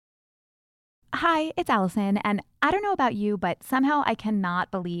Hi, it's Allison, and I don't know about you, but somehow I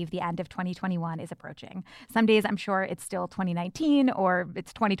cannot believe the end of 2021 is approaching. Some days I'm sure it's still 2019 or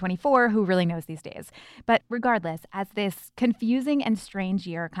it's 2024, who really knows these days. But regardless, as this confusing and strange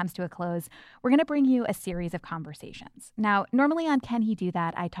year comes to a close, we're going to bring you a series of conversations. Now, normally on Can He Do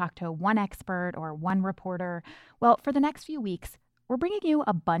That, I talk to one expert or one reporter. Well, for the next few weeks, we're bringing you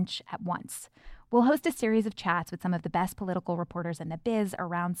a bunch at once. We'll host a series of chats with some of the best political reporters in the biz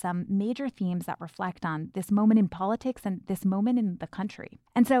around some major themes that reflect on this moment in politics and this moment in the country.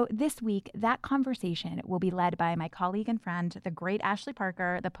 And so this week, that conversation will be led by my colleague and friend, the great Ashley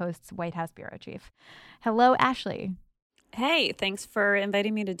Parker, the Post's White House bureau chief. Hello, Ashley. Hey, thanks for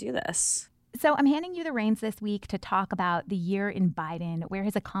inviting me to do this. So I'm handing you the reins this week to talk about the year in Biden, where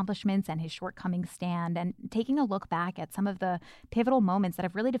his accomplishments and his shortcomings stand, and taking a look back at some of the pivotal moments that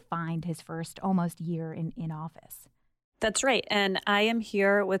have really defined his first almost year in office. That's right. And I am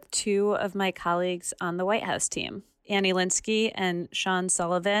here with two of my colleagues on the White House team, Annie Linsky and Sean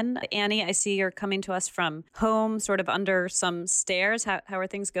Sullivan. Annie, I see you're coming to us from home, sort of under some stairs. How are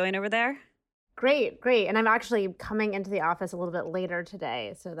things going over there? Great. And I'm actually coming into the office a little bit later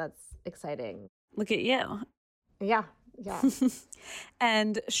today, so that's exciting. Look at you. Yeah.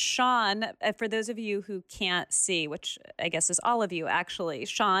 And Sean, for those of you who can't see, which I guess is all of you actually,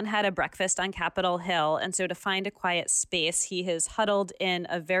 Sean had a breakfast on Capitol Hill. And so to find a quiet space, he has huddled in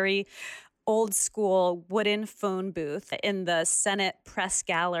a very old school wooden phone booth in the Senate press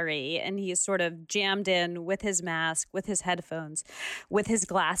gallery. And he's sort of jammed in with his mask, with his headphones, with his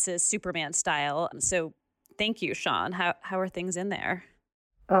glasses, Superman style. So thank you, Sean. How are things in there?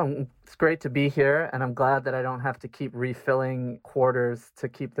 Oh, it's great to be here, and I'm glad that I don't have to keep refilling quarters to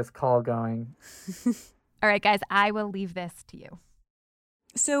keep this call going. All right, guys, I will leave this to you.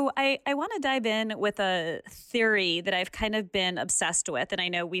 So I want to dive in with a theory that I've kind of been obsessed with, and I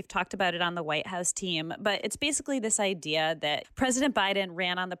know we've talked about it on the White House team, but it's basically this idea that President Biden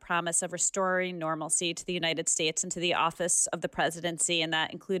ran on the promise of restoring normalcy to the United States and to the office of the presidency, and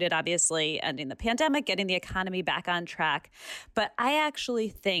that included obviously ending the pandemic, getting the economy back on track. But I actually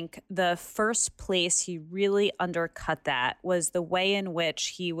think the first place he really undercut that was the way in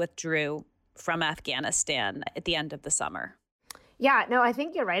which he withdrew from Afghanistan at the end of the summer. Yeah, no, I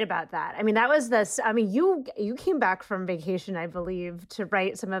think you're right about that. I mean, that was you came back from vacation, I believe, to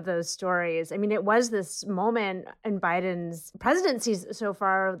write some of those stories. I mean, it was this moment in Biden's presidency so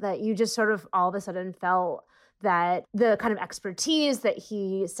far that you just sort of all of a sudden felt that the kind of expertise that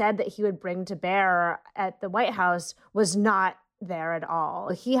he said that he would bring to bear at the White House was not there at all.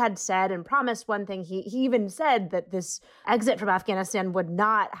 He had said and promised one thing. He even said that this exit from Afghanistan would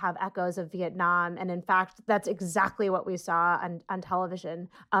not have echoes of Vietnam. And in fact, that's exactly what we saw on television.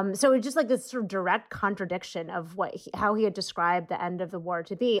 So it's just like this sort of direct contradiction of how he had described the end of the war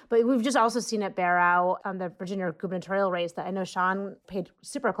to be. But we've just also seen it bear out on the Virginia gubernatorial race that I know Sean paid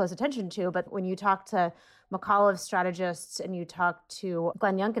super close attention to. But when you talk to McAuliffe strategists and you talk to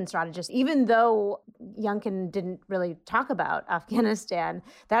Glenn Youngkin strategists, even though Youngkin didn't really talk about Afghanistan,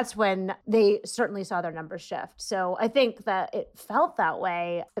 that's when they certainly saw their numbers shift. So I think that it felt that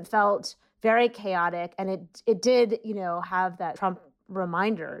way. It felt very chaotic, and it did, have that Trump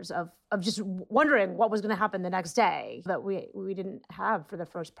reminders of just wondering what was going to happen the next day that we didn't have for the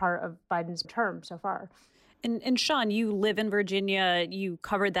first part of Biden's term so far. And Sean, you live in Virginia. You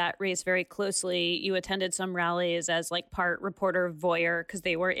covered that race very closely. You attended some rallies as like part reporter voyeur because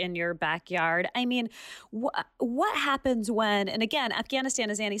they were in your backyard. I mean, what happens when, and again, Afghanistan,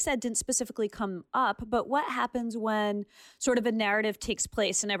 as Annie said, didn't specifically come up, but what happens when sort of a narrative takes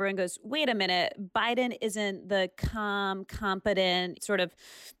place and everyone goes, wait a minute, Biden isn't the calm, competent, sort of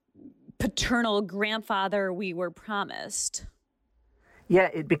paternal grandfather we were promised? Yeah,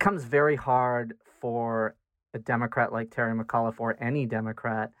 it becomes very hard for a Democrat like Terry McAuliffe or any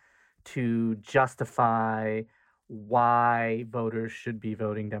Democrat to justify why voters should be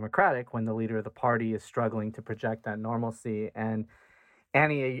voting Democratic when the leader of the party is struggling to project that normalcy. And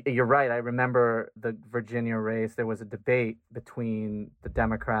Annie, you're right. I remember the Virginia race. There was a debate between the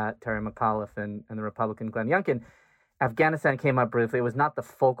Democrat Terry McAuliffe and the Republican Glenn Youngkin. Afghanistan came up briefly. It was not the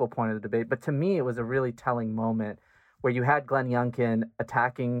focal point of the debate, but to me, it was a really telling moment where you had Glenn Youngkin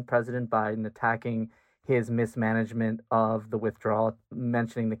attacking President Biden, attacking his mismanagement of the withdrawal,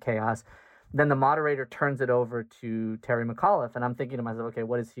 mentioning the chaos. Then the moderator turns it over to Terry McAuliffe, and I'm thinking to myself, okay,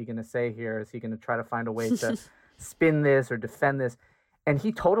 what is he going to say here? Is he going to try to find a way to spin this or defend this? And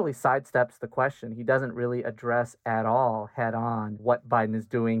he totally sidesteps the question. He doesn't really address at all head on what Biden is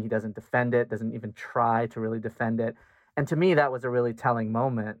doing. He doesn't defend it, doesn't even try to really defend it. And to me, that was a really telling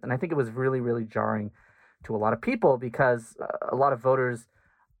moment. And I think it was really, really jarring to a lot of people because a lot of voters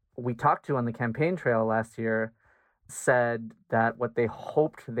we talked to on the campaign trail last year said that what they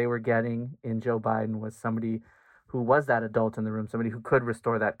hoped they were getting in Joe Biden was somebody who was that adult in the room, somebody who could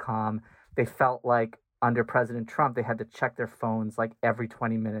restore that calm. They felt like under President Trump, they had to check their phones like every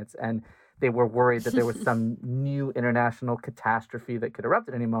 20 minutes, and they were worried that there was some new international catastrophe that could erupt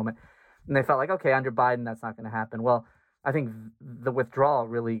at any moment. And they felt like, okay, under Biden, that's not going to happen. Well, I think the withdrawal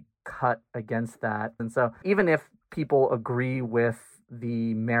really cut against that. And so even if people agree with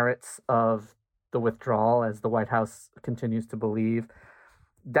the merits of the withdrawal, as the White House continues to believe,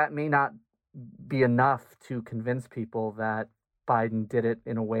 that may not be enough to convince people that Biden did it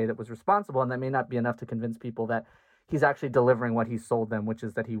in a way that was responsible, and that may not be enough to convince people that he's actually delivering what he sold them, which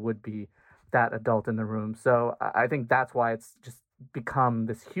is that he would be that adult in the room. So I think that's why it's just become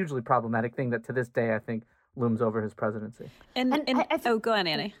this hugely problematic thing that to this day I think looms over his presidency. Go on,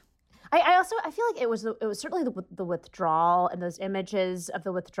 Annie. I feel like it was certainly the withdrawal and those images of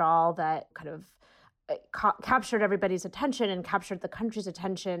the withdrawal that kind of captured everybody's attention and captured the country's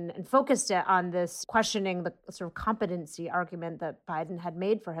attention and focused it on this questioning the sort of competency argument that Biden had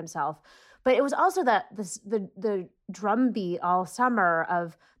made for himself. But it was also the drumbeat all summer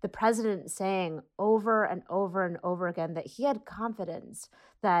of the president saying over and over and over again that he had confidence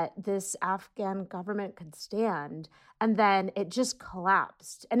that this Afghan government could stand. And then it just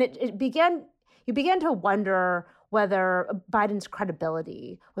collapsed. And you began to wonder whether Biden's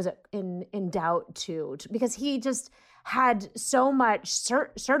credibility was in doubt too, because he just had so much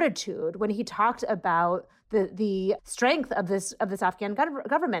certitude when he talked about the strength of this Afghan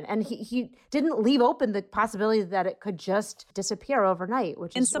government, and he didn't leave open the possibility that it could just disappear overnight.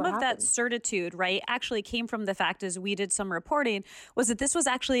 And some of that certitude, right, actually came from the fact, as we did some reporting, was that this was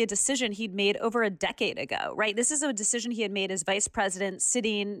actually a decision he'd made over a decade ago, right? This is a decision he had made as vice president,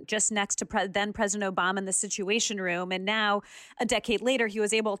 sitting just next to then President Obama in the Situation Room, and now a decade later he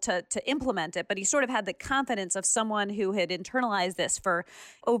was able to implement it. But he sort of had the confidence of someone who had internalized this for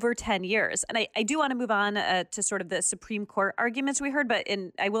over 10 years. And I do want to move on to sort of the Supreme Court arguments we heard, but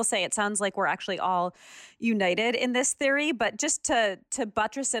I will say it sounds like we're actually all united in this theory. But just to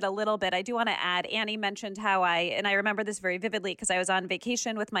buttress it a little bit, I do want to add, Annie mentioned how I remember this very vividly because I was on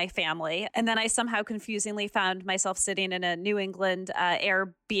vacation with my family, and then I somehow confusingly found myself sitting in a New England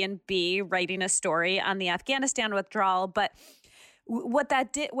Airbnb writing a story on the Afghanistan withdrawal. But what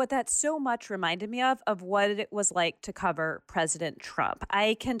that so much reminded me of what it was like to cover President Trump.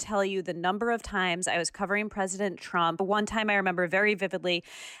 I can tell you the number of times I was covering President Trump. One time I remember very vividly,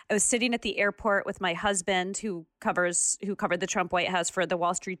 I was sitting at the airport with my husband who covered the Trump White House for the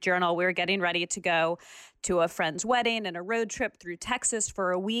Wall Street Journal. We were getting ready to go to a friend's wedding and a road trip through Texas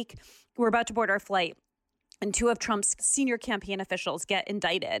for a week. We're about to board our flight, and two of Trump's senior campaign officials get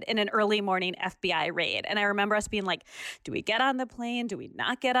indicted in an early morning FBI raid. And I remember us being like, do we get on the plane? Do we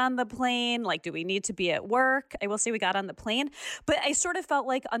not get on the plane? Like, do we need to be at work? I will say we got on the plane. But I sort of felt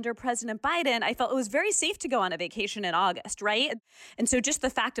like under President Biden, I felt it was very safe to go on a vacation in August, right? And so just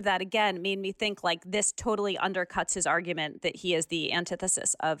the fact of that, again, made me think like this totally undercuts his argument that he is the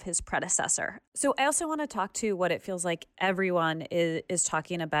antithesis of his predecessor. So I also want to talk to what it feels like everyone is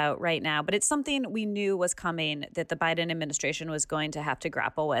talking about right now. But it's something we knew was coming, that the Biden administration was going to have to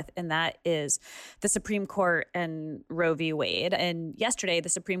grapple with, and that is the Supreme Court and Roe v. Wade. And yesterday, the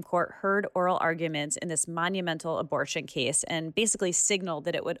Supreme Court heard oral arguments in this monumental abortion case and basically signaled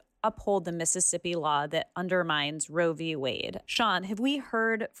that it would uphold the Mississippi law that undermines Roe v. Wade. Sean, have we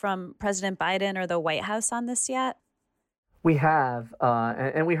heard from President Biden or the White House on this yet? We have,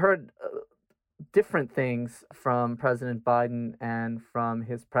 and we heard different things from President Biden and from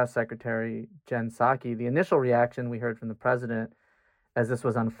his press secretary, Jen Psaki. The initial reaction we heard from the president as this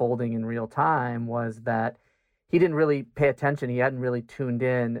was unfolding in real time was that he didn't really pay attention. He hadn't really tuned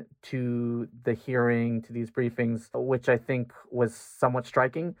in to the hearing, to these briefings, which I think was somewhat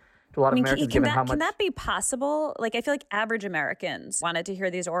striking to a lot of Americans, given how much... Can that be possible? Like, I feel like average Americans wanted to hear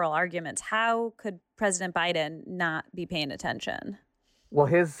these oral arguments. How could President Biden not be paying attention? Well,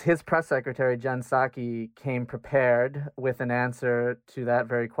 his press secretary, Jen Psaki, came prepared with an answer to that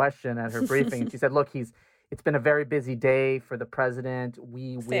very question at her briefing. She said, look, it's been a very busy day for the president.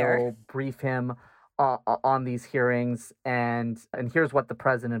 We will brief him on these hearings, and here's what the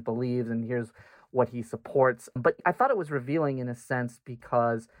president believes, and here's what he supports. But I thought it was revealing in a sense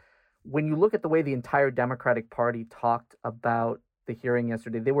because when you look at the way the entire Democratic Party talked about the hearing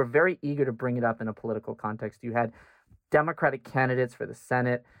yesterday, they were very eager to bring it up in a political context. You had Democratic candidates for the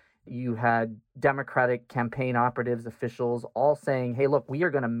Senate. You had Democratic campaign operatives, officials, all saying, hey, look, we are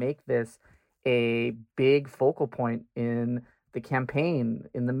going to make this a big focal point in the campaign,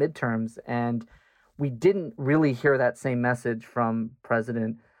 in the midterms. And we didn't really hear that same message from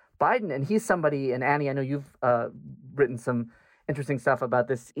President Biden. And he's somebody, and Annie, I know you've written some interesting stuff about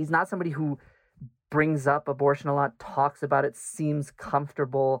this. He's not somebody who brings up abortion a lot, talks about it, seems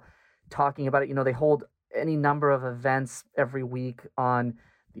comfortable talking about it. You know, they hold any number of events every week on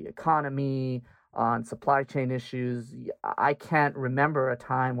the economy, on supply chain issues. I can't remember a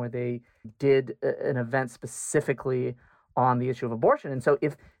time where they did an event specifically on the issue of abortion. And so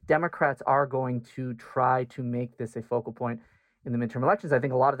if Democrats are going to try to make this a focal point in the midterm elections, I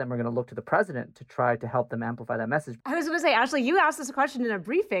think a lot of them are going to look to the president to try to help them amplify that message. I was going to say, Ashley, you asked this question in a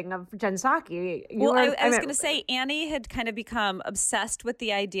briefing of Jen Psaki. I was going to say, Annie had kind of become obsessed with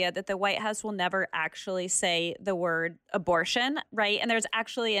the idea that the White House will never actually say the word abortion, right? And there's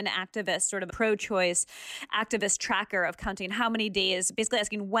actually an activist, sort of pro-choice activist tracker of counting how many days, basically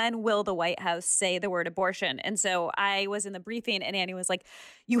asking when will the White House say the word abortion? And so I was in the briefing and Annie was like,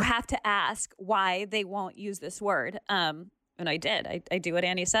 you have to ask why they won't use this word. And I did. I do what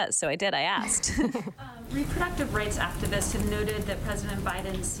Annie says, so I did. I asked. Reproductive rights activists have noted that President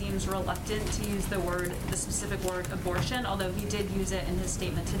Biden seems reluctant to use the specific word abortion, although he did use it in his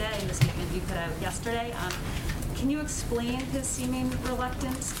statement today, in the statement you put out yesterday. Can you explain his seeming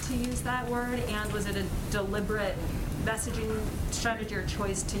reluctance to use that word, and was it a deliberate messaging strategy or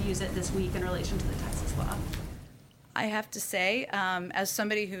choice to use it this week in relation to the Texas law? I have to say, as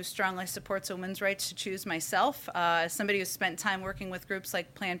somebody who strongly supports women's rights to choose myself, as somebody who's spent time working with groups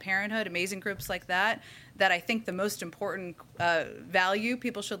like Planned Parenthood, amazing groups like that I think the most important value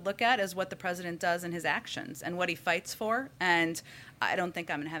people should look at is what the president does in his actions and what he fights for. And I don't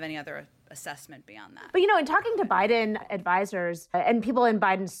think I'm going to have any other assessment beyond that. But, you know, in talking to Biden advisors and people in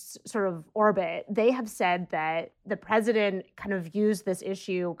Biden's sort of orbit, they have said that the president kind of used this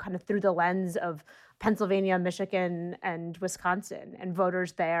issue kind of through the lens of Pennsylvania, Michigan, and Wisconsin and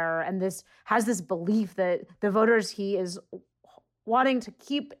voters there. And this has this belief that the voters he is wanting to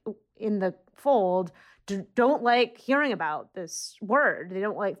keep in the fold don't like hearing about this word. They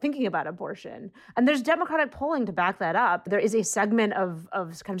don't like thinking about abortion. And there's Democratic polling to back that up. There is a segment of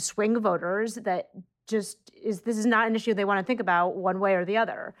kind of swing voters that just this is not an issue they want to think about one way or the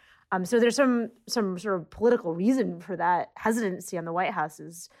other. So there's some sort of political reason for that hesitancy on the White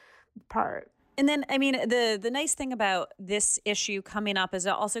House's part. And then, I mean, the nice thing about this issue coming up is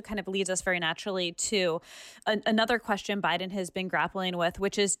it also kind of leads us very naturally to another question Biden has been grappling with,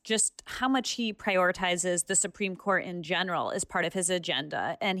 which is just how much he prioritizes the Supreme Court in general as part of his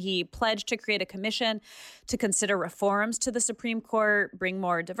agenda. And he pledged to create a commission to consider reforms to the Supreme Court, bring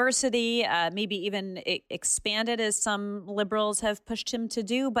more diversity, maybe even expand it as some liberals have pushed him to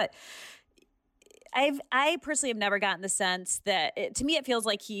do. But I personally have never gotten the sense that, to me, it feels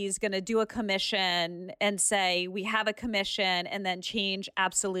like he's going to do a commission and say, we have a commission, and then change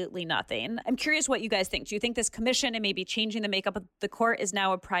absolutely nothing. I'm curious what you guys think. Do you think this commission and maybe changing the makeup of the court is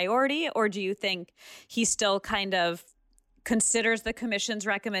now a priority, or do you think he still kind of considers the commission's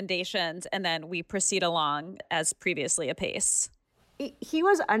recommendations and then we proceed along as previously apace? He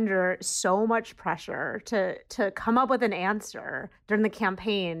was under so much pressure to come up with an answer during the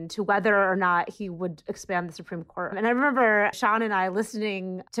campaign to whether or not he would expand the Supreme Court. And I remember Sean and I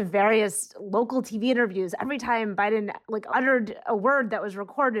listening to various local TV interviews. Every time Biden uttered a word that was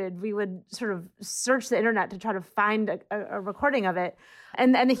recorded, we would sort of search the internet to try to find a recording of it.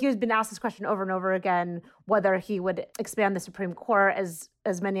 And he has been asked this question over and over again, whether he would expand the Supreme Court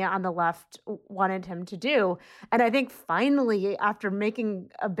as many on the left wanted him to do. And I think finally, after making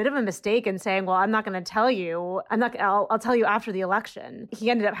a bit of a mistake and saying, well, I'm not going to tell you, I'll tell you after the election, he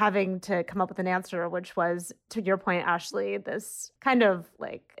ended up having to come up with an answer, which was, to your point, Ashley, this kind of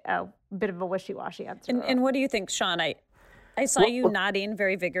like a bit of a wishy-washy answer. And what do you think, Sean? I saw you nodding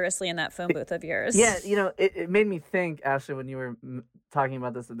very vigorously in that phone booth of yours. Yeah, you know, it made me think, Ashley, when you were talking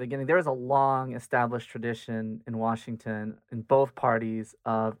about this at the beginning, there is a long established tradition in Washington, in both parties,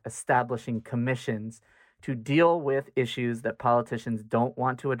 of establishing commissions to deal with issues that politicians don't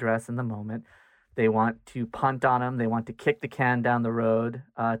want to address in the moment. They want to punt on them. They want to kick the can down the road,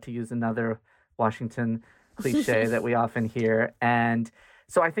 to use another Washington cliche that we often hear. And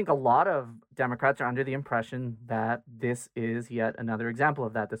so I think a lot of Democrats are under the impression that this is yet another example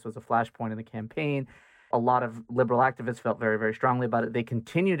of that. This was a flashpoint in the campaign. A lot of liberal activists felt very, very strongly about it. They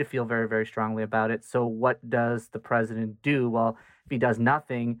continue to feel very, very strongly about it. So what does the president do? Well, if he does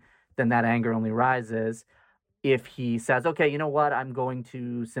nothing, then that anger only rises. If he says, okay, you know what, I'm going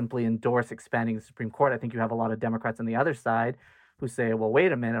to simply endorse expanding the Supreme Court, I think you have a lot of Democrats on the other side who say, well,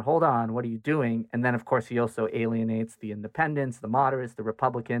 wait a minute, hold on, what are you doing? And then, of course, he also alienates the independents, the moderates, the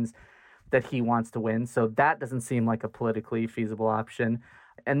Republicans that he wants to win. So that doesn't seem like a politically feasible option.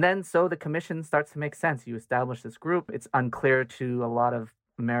 And then so the commission starts to make sense. You establish this group. It's unclear to a lot of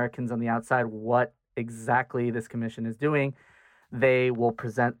Americans on the outside what exactly this commission is doing. They will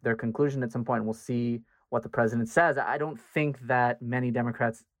present their conclusion at some point, and we'll see what the president says. I don't think that many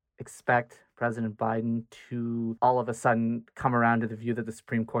Democrats expect President Biden to all of a sudden come around to the view that the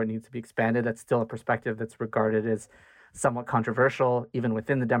Supreme Court needs to be expanded. That's still a perspective that's regarded as somewhat controversial, even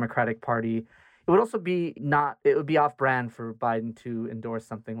within the Democratic Party. It would also be off brand for Biden to endorse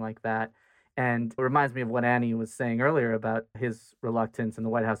something like that. And it reminds me of what Annie was saying earlier about his reluctance and the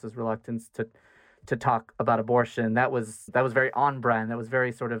White House's reluctance to talk about abortion. That was very on brand. That was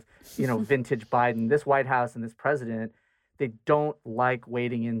very sort of, vintage Biden. This White House and this president, they don't like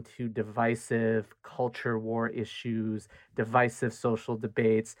wading into divisive culture war issues, divisive social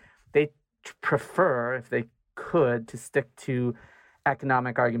debates. They prefer, if they could, to stick to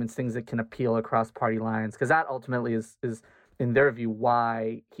economic arguments, things that can appeal across party lines, because that ultimately is in their view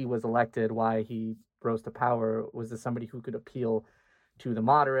why he was elected, why he rose to power, was as somebody who could appeal to the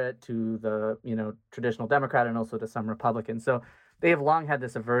moderate, to the traditional Democrat, and also to some Republicans. So they have long had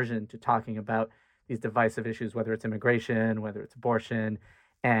this aversion to talking about these divisive issues, whether it's immigration, whether it's abortion,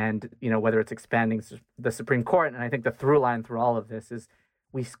 and whether it's expanding the Supreme Court. And I think the through line through all of this is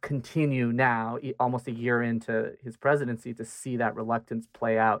we continue now, almost a year into his presidency, to see that reluctance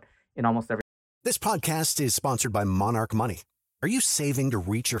play out in almost every. This podcast is sponsored by Monarch Money. Are you saving to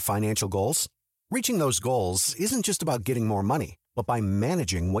reach your financial goals? Reaching those goals isn't just about getting more money, but by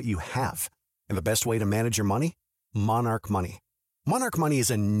managing what you have. And the best way to manage your money? Monarch Money. Monarch Money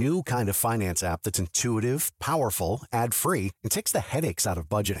is a new kind of finance app that's intuitive, powerful, ad-free, and takes the headaches out of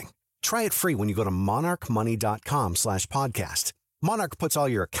budgeting. Try it free when you go to monarchmoney.com/podcast. Monarch puts all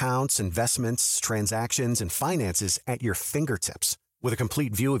your accounts, investments, transactions, and finances at your fingertips. With a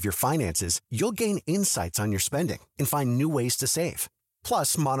complete view of your finances, you'll gain insights on your spending and find new ways to save.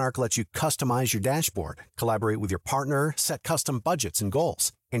 Plus, Monarch lets you customize your dashboard, collaborate with your partner, set custom budgets and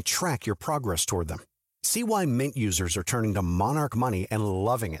goals, and track your progress toward them. See why Mint users are turning to Monarch Money and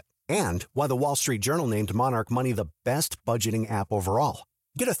loving it, and why the Wall Street Journal named Monarch Money the best budgeting app overall.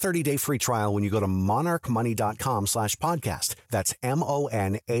 Get a 30-day free trial when you go to monarchmoney.com/podcast. That's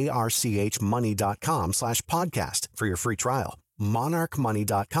MONARCH money.com/podcast for your free trial.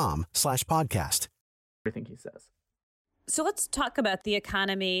 monarchmoney.com/podcast. Everything he says. So let's talk about the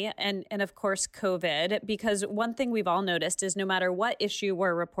economy and of course, COVID, because one thing we've all noticed is no matter what issue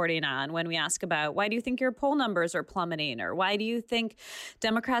we're reporting on, when we ask about why do you think your poll numbers are plummeting, or why do you think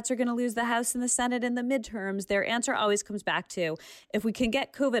Democrats are going to lose the House and the Senate in the midterms, their answer always comes back to, if we can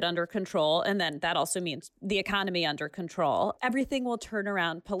get COVID under control, and then that also means the economy under control, everything will turn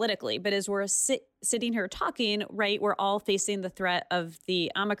around politically. But as we're sitting here talking, right, we're all facing the threat of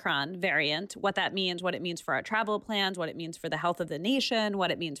the Omicron variant, what that means, what it means for our travel plans, what it means for the health of the nation,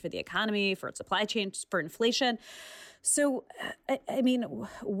 what it means for the economy, for supply chains, for inflation. So, I mean,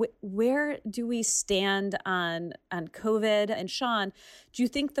 where do we stand on COVID? And Sean, do you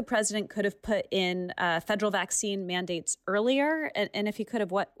think the president could have put in federal vaccine mandates earlier? And if he could have,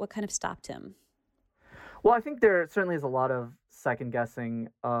 what kind of stopped him? Well, I think there certainly is a lot of second guessing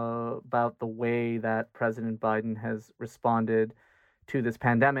about the way that President Biden has responded to this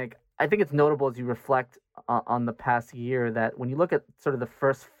pandemic. I think it's notable as you reflect on the past year that when you look at sort of the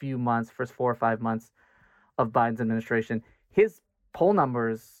first 4 or 5 months of Biden's administration, his poll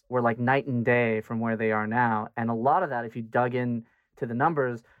numbers were like night and day from where they are now. And a lot of that, if you dug in to the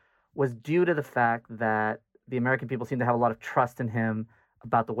numbers, was due to the fact that the American people seem to have a lot of trust in him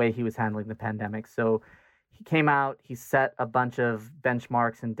about the way he was handling the pandemic. So he came out, he set a bunch of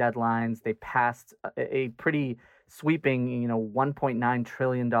benchmarks and deadlines. They passed a pretty sweeping, $1.9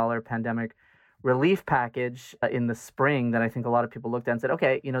 trillion pandemic relief package in the spring that I think a lot of people looked at and said,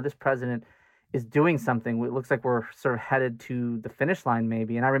 okay, this president is doing something. It looks like we're sort of headed to the finish line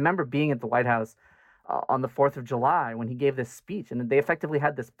maybe. And I remember being at the White House on the 4th of July when he gave this speech, and they effectively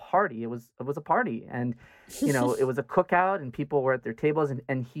had this party. It was a party, and it was a cookout, and people were at their tables,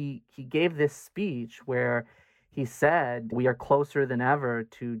 and he gave this speech where he said, we are closer than ever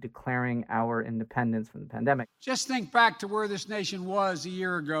to declaring our independence from the pandemic. Just think back to where this nation was a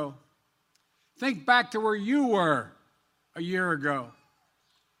year ago. Think back to where you were a year ago,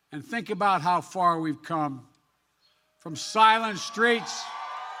 and think about how far we've come. From silent streets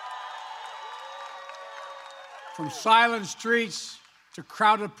to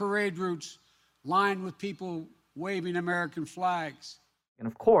crowded parade routes lined with people waving American flags. And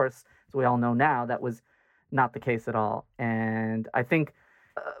of course, as we all know now, that was not the case at all. And I think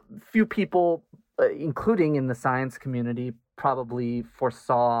few people, including in the science community, probably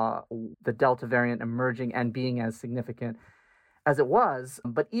foresaw the Delta variant emerging and being as significant as it was.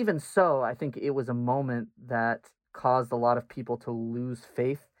 But even so, I think it was a moment that caused a lot of people to lose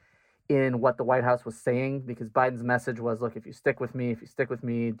faith in what the White House was saying, because Biden's message was, look, if you stick with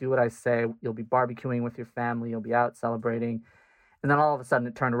me, do what I say, you'll be barbecuing with your family, you'll be out celebrating. And then all of a sudden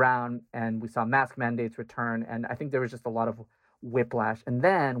it turned around and we saw mask mandates return. And I think there was just a lot of whiplash. And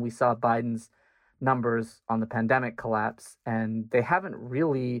then we saw Biden's numbers on the pandemic collapse, and they haven't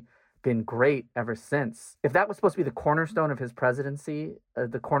really been great ever since. If that was supposed to be the cornerstone of his presidency,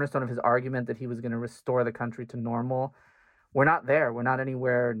 the cornerstone of his argument that he was going to restore the country to normal, we're not there. We're not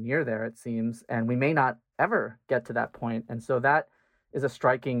anywhere near there, it seems. And we may not ever get to that point. And so that is a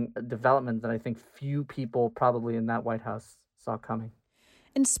striking development that I think few people probably in that White House saw coming.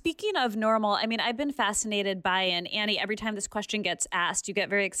 And speaking of normal, I mean, I've been fascinated by, and Annie, every time this question gets asked, you get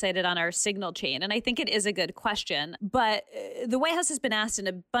very excited on our signal chain. And I think it is a good question. But the White House has been asked in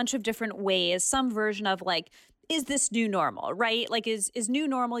a bunch of different ways, some version of like, is this new normal, right? Like, is new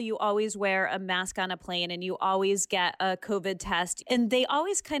normal, you always wear a mask on a plane and you always get a COVID test. And they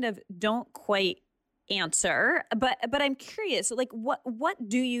always kind of don't quite answer. But I'm curious, like, what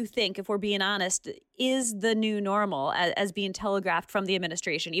do you think, if we're being honest, is the new normal as being telegraphed from the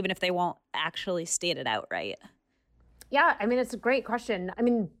administration, even if they won't actually state it outright? Yeah, I mean, it's a great question. I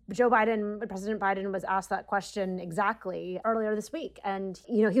mean, President Biden was asked that question exactly earlier this week. And,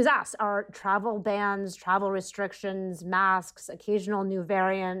 he was asked, are travel bans, travel restrictions, masks, occasional new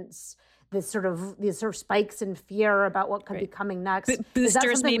variants, these sort of spikes in fear about what could be coming next?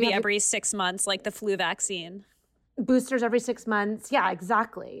 Boosters maybe every 6 months, like the flu vaccine. Boosters every 6 months. Yeah,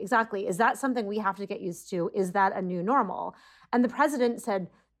 exactly. Is that something we have to get used to? Is that a new normal? And the president said,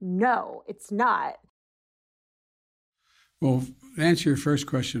 no, it's not. Well, to answer your first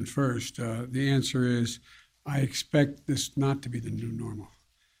question first, the answer is I expect this not to be the new normal.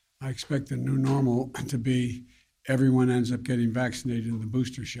 I expect the new normal to be everyone ends up getting vaccinated in the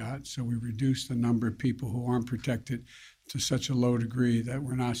booster shot, so we reduce the number of people who aren't protected to such a low degree that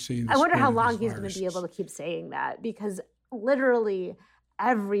we're not seeing the I wonder spread how of long these he's going to viruses. be able to keep saying that, because literally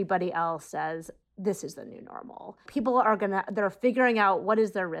everybody else says this is the new normal. People they're figuring out what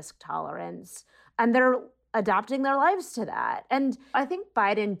is their risk tolerance, and they're adapting their lives to that. And I think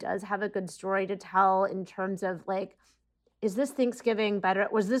Biden does have a good story to tell in terms of like, is this Thanksgiving better?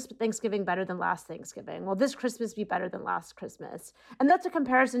 Was this Thanksgiving better than last Thanksgiving? Will this Christmas be better than last Christmas? And that's a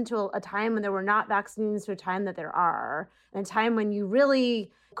comparison to a time when there were not vaccines to a time that there are, and a time when you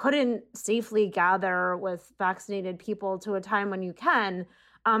really couldn't safely gather with vaccinated people to a time when you can.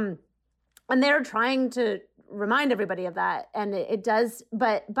 And they're trying to remind everybody of that. And it does,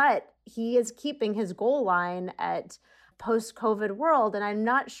 but he is keeping his goal line at post-COVID world. And I'm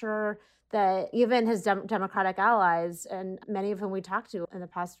not sure that even his Democratic allies, and many of whom we talked to in the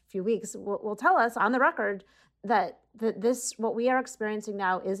past few weeks, will tell us on the record that this, what we are experiencing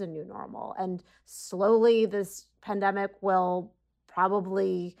now, is a new normal. And slowly this pandemic will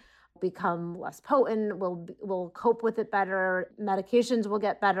probably become less potent, we'll cope with it better, medications will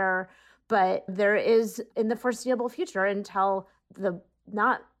get better. But there is, in the foreseeable future, until the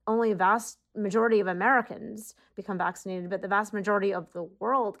not only vast majority of Americans become vaccinated, but the vast majority of the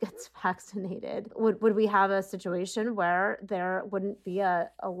world gets vaccinated, would we have a situation where there wouldn't be a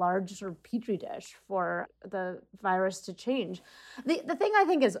large sort of petri dish for the virus to change? The thing I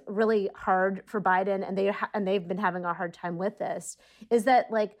think is really hard for Biden, and they've been having a hard time with this, is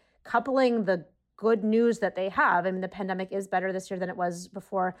that like coupling the good news that they have. I mean, the pandemic is better this year than it was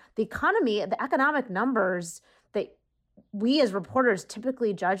before. The economy, the economic numbers that we as reporters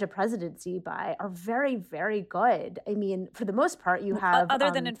typically judge a presidency by are very, very good. I mean, for the most part, you have other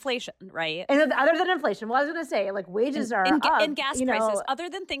than inflation, right? And other than inflation, well, I was going to say, like, wages are up. And gas prices, other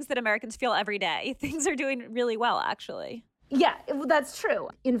than things that Americans feel every day, things are doing really well, actually. Yeah, that's true.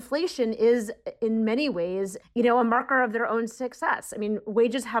 Inflation is, in many ways, a marker of their own success. I mean,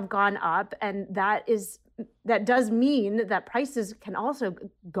 wages have gone up, and that does mean that prices can also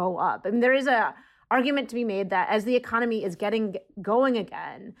go up. I mean, there is a argument to be made that as the economy is getting going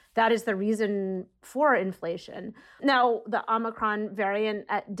again, that is the reason for inflation. Now, the Omicron variant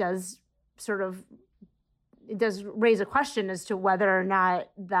does raise a question as to whether or not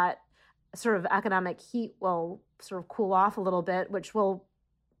that sort of economic heat will sort of cool off a little bit, which will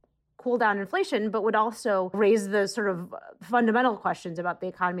cool down inflation, but would also raise the sort of fundamental questions about the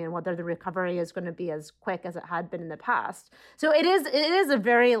economy and whether the recovery is going to be as quick as it had been in the past. So it is a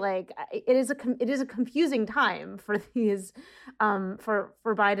very it is a confusing time for these for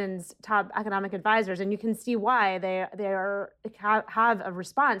Biden's top economic advisors, and you can see why they have a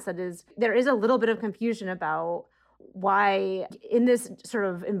response that is, there is a little bit of confusion about why in this sort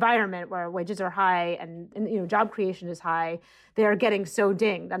of environment where wages are high and job creation is high, they are getting so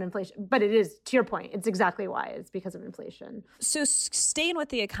dinged on inflation. But it is, to your point, it's exactly why. It's because of inflation. So staying with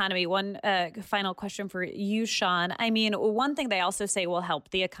the economy, one final question for you, Sean. I mean, one thing they also say will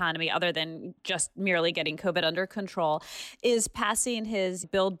help the economy, other than just merely getting COVID under control, is passing his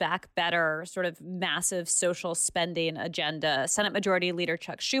Build Back Better sort of massive social spending agenda. Senate Majority Leader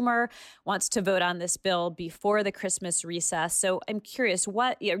Chuck Schumer wants to vote on this bill before the Christmas recess. So I'm curious,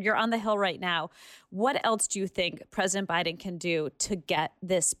 you're on the Hill right now. What else do you think President Biden can do to get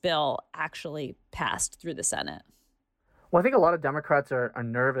this bill actually passed through the Senate? Well, I think a lot of Democrats are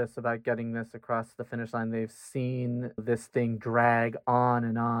nervous about getting this across the finish line. They've seen this thing drag on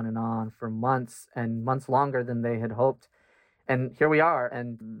and on and on for months and months longer than they had hoped. And here we are.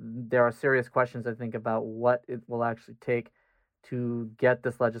 And there are serious questions, I think, about what it will actually take to get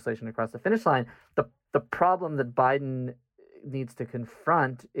this legislation across the finish line. The problem that Biden needs to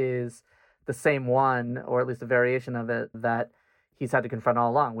confront is the same one, or at least a variation of it, that he's had to confront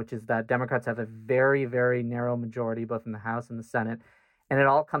all along, which is that Democrats have a very, very narrow majority, both in the House and the Senate. And it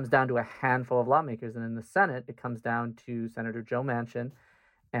all comes down to a handful of lawmakers. And in the Senate, it comes down to Senator Joe Manchin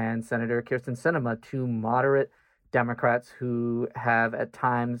and Senator Kyrsten Sinema, two moderate Democrats who have at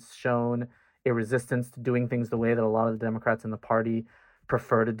times shown a resistance to doing things the way that a lot of the Democrats in the party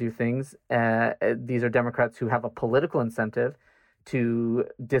prefer to do things. These are Democrats who have a political incentive to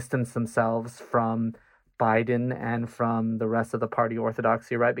distance themselves from Biden and from the rest of the party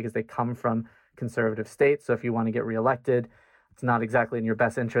orthodoxy, right? Because they come from conservative states. So if you want to get reelected, it's not exactly in your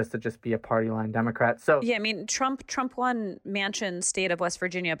best interest to just be a party line Democrat. So yeah, I mean, Trump won Manchin's state of West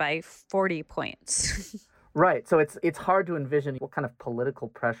Virginia by 40 points. Right. So it's hard to envision what kind of political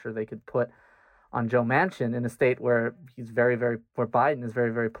pressure they could put on Joe Manchin in a state where where Biden is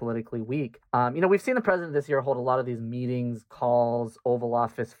very, very politically weak. We've seen the president this year hold a lot of these meetings, calls, Oval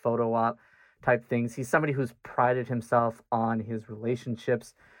Office photo op type things. He's somebody who's prided himself on his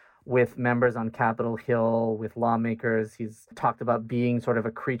relationships with members on Capitol Hill, with lawmakers. He's talked about being sort of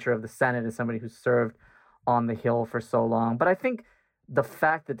a creature of the Senate as somebody who's served on the Hill for so long. But I think the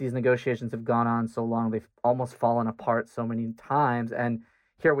fact that these negotiations have gone on so long, they've almost fallen apart so many times, and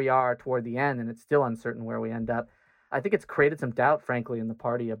here we are toward the end, and it's still uncertain where we end up. I think it's created some doubt, frankly, in the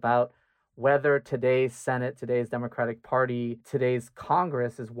party about whether today's Senate, today's Democratic Party, today's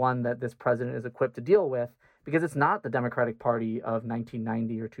Congress is one that this president is equipped to deal with, because it's not the Democratic Party of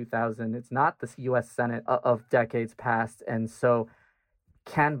 1990 or 2000. It's not the U.S. Senate of decades past. And so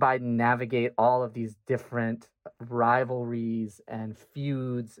can Biden navigate all of these different rivalries and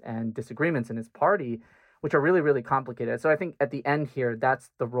feuds and disagreements in his party, which are really, really complicated? So I think at the end here,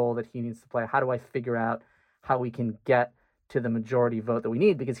 that's the role that he needs to play. How do I figure out how we can get to the majority vote that we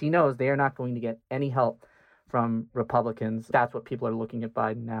need? Because he knows they are not going to get any help from Republicans. That's what people are looking at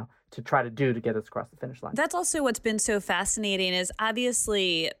Biden now to try to do to get us across the finish line. That's also what's been so fascinating is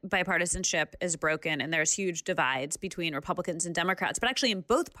obviously bipartisanship is broken and there's huge divides between Republicans and Democrats. But actually in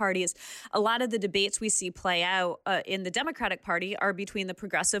both parties, a lot of the debates we see play out in the Democratic Party are between the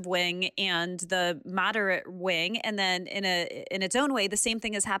progressive wing and the moderate wing. And then in its own way, the same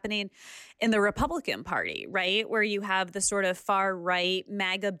thing is happening in the Republican Party, right? Where you have the sort of far right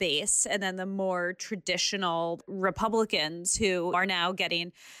MAGA base and then the more traditional Republicans who are now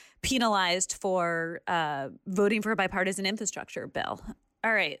getting penalized for voting for a bipartisan infrastructure bill.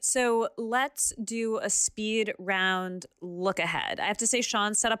 All right, so let's do a speed round look ahead. I have to say,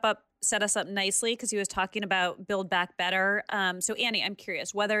 Sean set us up nicely because he was talking about Build Back Better. So Annie, I'm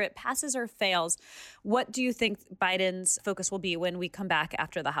curious, whether it passes or fails, what do you think Biden's focus will be when we come back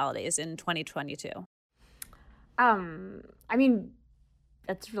after the holidays in 2022? I mean,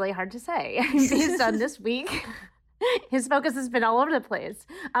 that's really hard to say based on this week. His focus has been all over the place.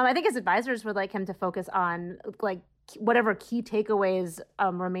 I think his advisors would like him to focus on like whatever key takeaways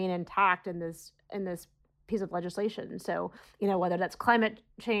remain intact in this piece of legislation. So, whether that's climate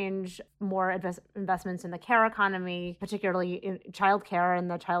change, more investments in the care economy, particularly in childcare and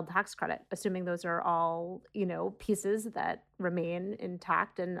the child tax credit, assuming those are all, pieces that remain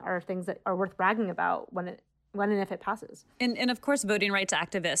intact and are things that are worth bragging about when and if it passes. And of course, voting rights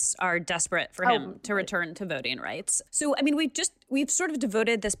activists are desperate for him to return to voting rights. So, I mean, we've sort of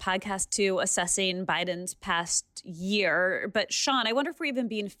devoted this podcast to assessing Biden's past year. But Sean, I wonder if we're even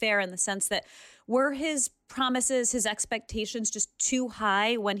being fair in the sense that were his promises, his expectations just too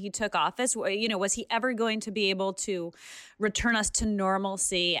high when he took office? Was he ever going to be able to return us to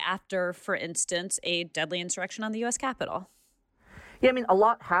normalcy after, for instance, a deadly insurrection on the U.S. Capitol? Yeah, I mean, a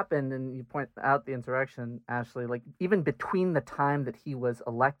lot happened, and you point out the insurrection, Ashley, like even between the time that he was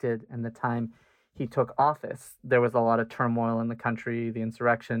elected and the time he took office. There was a lot of turmoil in the country. The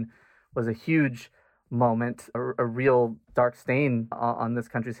insurrection was a huge moment, a real dark stain on this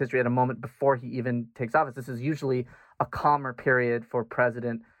country's history at a moment before he even takes office. This is usually a calmer period for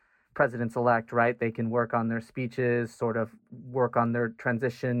presidents-elect, right? They can work on their speeches, sort of work on their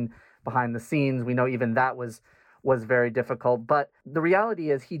transition behind the scenes. We know even that was very difficult. But the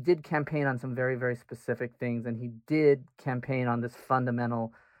reality is he did campaign on some very, very specific things, and he did campaign on this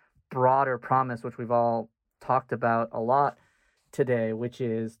fundamental, broader promise, which we've all talked about a lot today, which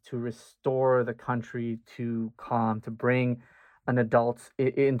is to restore the country to calm, to bring an adult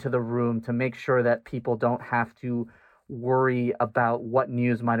into the room, to make sure that people don't have to worry about what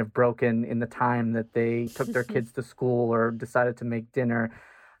news might have broken in the time that they took their kids to school or decided to make dinner.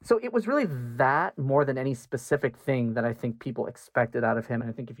 So it was really that more than any specific thing that I think people expected out of him. And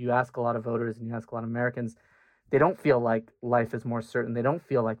I think if you ask a lot of voters and you ask a lot of Americans, they don't feel like life is more certain. They don't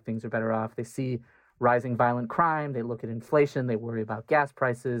feel like things are better off. They see rising violent crime. They look at inflation. They worry about gas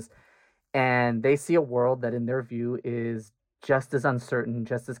prices. And they see a world that in their view is just as uncertain,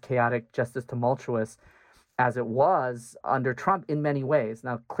 just as chaotic, just as tumultuous as it was under Trump in many ways.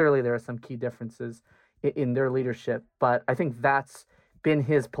 Now, clearly there are some key differences in their leadership, but I think that's been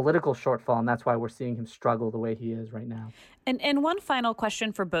his political shortfall, and that's why we're seeing him struggle the way he is right now. And one final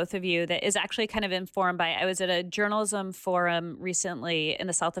question for both of you that is actually kind of informed by, I was at a journalism forum recently in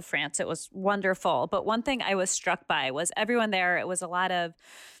the south of France. It was wonderful. But one thing I was struck by was everyone there, it was a lot of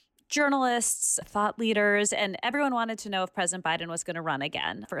journalists, thought leaders, and everyone wanted to know if President Biden was going to run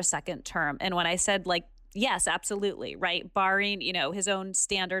again for a second term. And when I said, like, yes, absolutely, right, barring, his own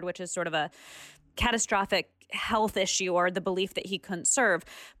standard, which is sort of a catastrophic health issue or the belief that he couldn't serve,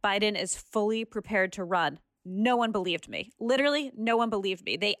 Biden is fully prepared to run. No one believed me. Literally, no one believed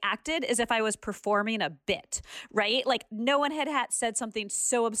me. They acted as if I was performing a bit, right? Like no one had said something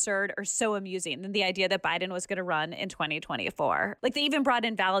so absurd or so amusing than the idea that Biden was going to run in 2024. Like they even brought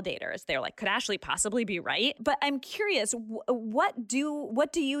in validators. They're like, could Ashley possibly be right? But I'm curious, what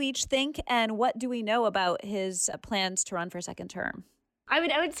do you each think, and what do we know about his plans to run for a second term? I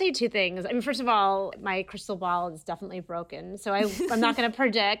would say two things. I mean, first of all, my crystal ball is definitely broken, so I'm not going to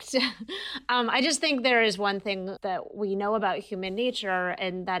predict. I just think there is one thing that we know about human nature,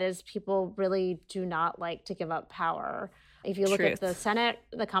 and that is people really do not like to give up power. If you look at the Senate,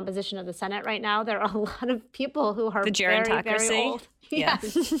 the composition of the Senate right now, there are a lot of people who are very, very old. Yeah.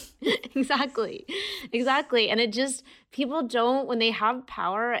 Yes, exactly. And it just, people don't, when they have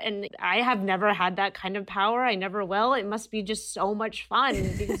power, and I have never had that kind of power. I never will. It must be just so much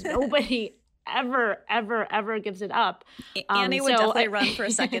fun because nobody ever gives it up. Annie would definitely run for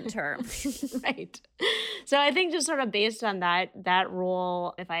a second term. Right. So I think just sort of based on that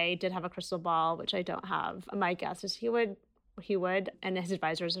rule, if I did have a crystal ball, which I don't have, my guess is he would, and his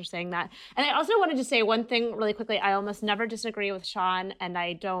advisors are saying that. And I also wanted to say one thing really quickly. I almost never disagree with Sean, and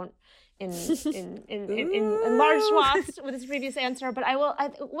I don't in large swaths with his previous answer. But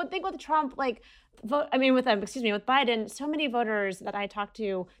one thing with Trump, with Biden, so many voters that I talked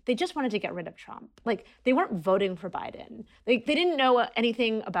to, they just wanted to get rid of Trump. Like they weren't voting for Biden. They didn't know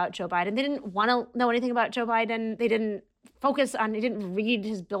anything about Joe Biden. They didn't want to know anything about Joe Biden. They didn't didn't read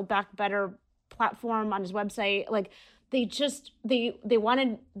his Build Back Better platform on his website. Like they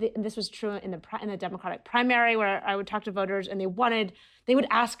wanted, and this was true in the Democratic primary where I would talk to voters, and they would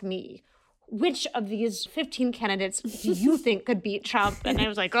ask me, which of these 15 candidates do you think could beat Trump? And I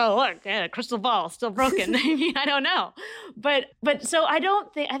was like, oh, look, yeah, crystal ball, still broken. I mean, I don't know. But so I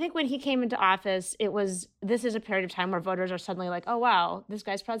think when he came into office, this is a period of time where voters are suddenly like, oh, wow, this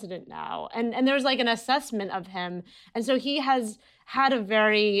guy's president now. And there's like an assessment of him. And so he has had a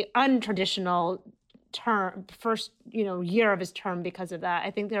very untraditional first year of his term because of that.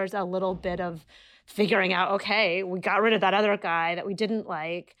 I think there's a little bit of figuring out, okay, we got rid of that other guy that we didn't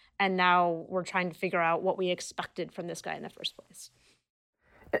like, and now we're trying to figure out what we expected from this guy in the first place.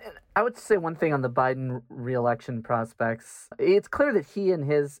 I would say one thing on the Biden re-election prospects. It's clear that he and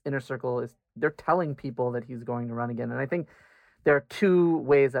his inner circle they're telling people that he's going to run again. And I think there are two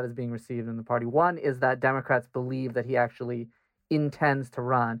ways that is being received in the party. One is that Democrats believe that he actually intends to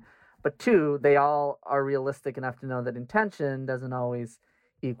run. But two, they all are realistic enough to know that intention doesn't always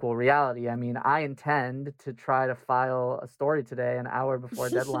equal reality. I mean, I intend to try to file a story today an hour before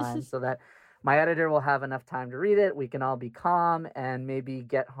deadline so that my editor will have enough time to read it. We can all be calm and maybe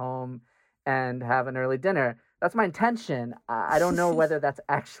get home and have an early dinner. That's my intention. I don't know whether that's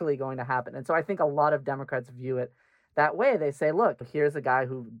actually going to happen. And so I think a lot of Democrats view it that way. They say, look, here's a guy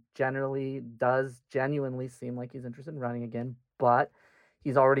who generally does genuinely seem like he's interested in running again, but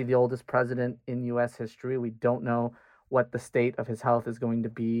he's already the oldest president in U.S. history. We don't know what the state of his health is going to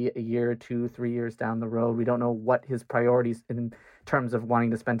be a year, 2, 3 years down the road. We don't know what his priorities in terms of wanting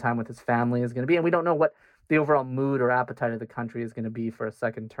to spend time with his family is going to be. And we don't know what the overall mood or appetite of the country is going to be for a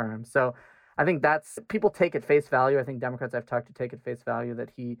second term. So I think people take at face value. I think Democrats I've talked to take at face value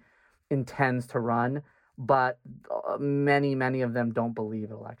that he intends to run, but many, many of them don't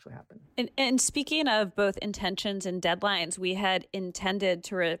believe it'll actually happen. And speaking of both intentions and deadlines, we had intended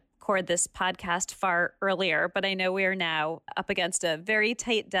to record this podcast far earlier, but I know we are now up against a very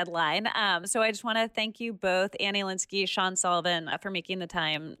tight deadline. So I just want to thank you both, Annie Linskey, Sean Sullivan, for making the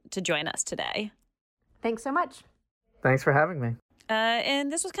time to join us today. Thanks so much. Thanks for having me.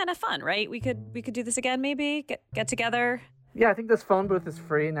 And this was kind of fun, right? We could do this again, maybe get together. Yeah, I think this phone booth is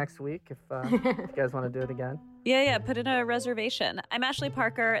free next week if you guys want to do it again. Yeah, put in a reservation. I'm Ashley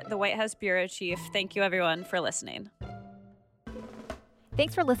Parker, the White House Bureau Chief. Thank you, everyone, for listening.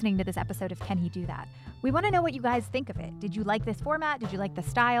 Thanks for listening to this episode of Can He Do That? We want to know what you guys think of it. Did you like this format? Did you like the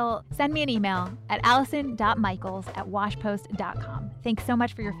style? Send me an email at allison.michaels@washpost.com. Thanks so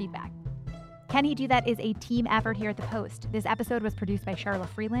much for your feedback. Can He Do That is a team effort here at The Post. This episode was produced by Charla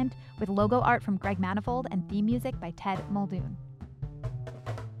Freeland with logo art from Greg Manifold and theme music by Ted Muldoon.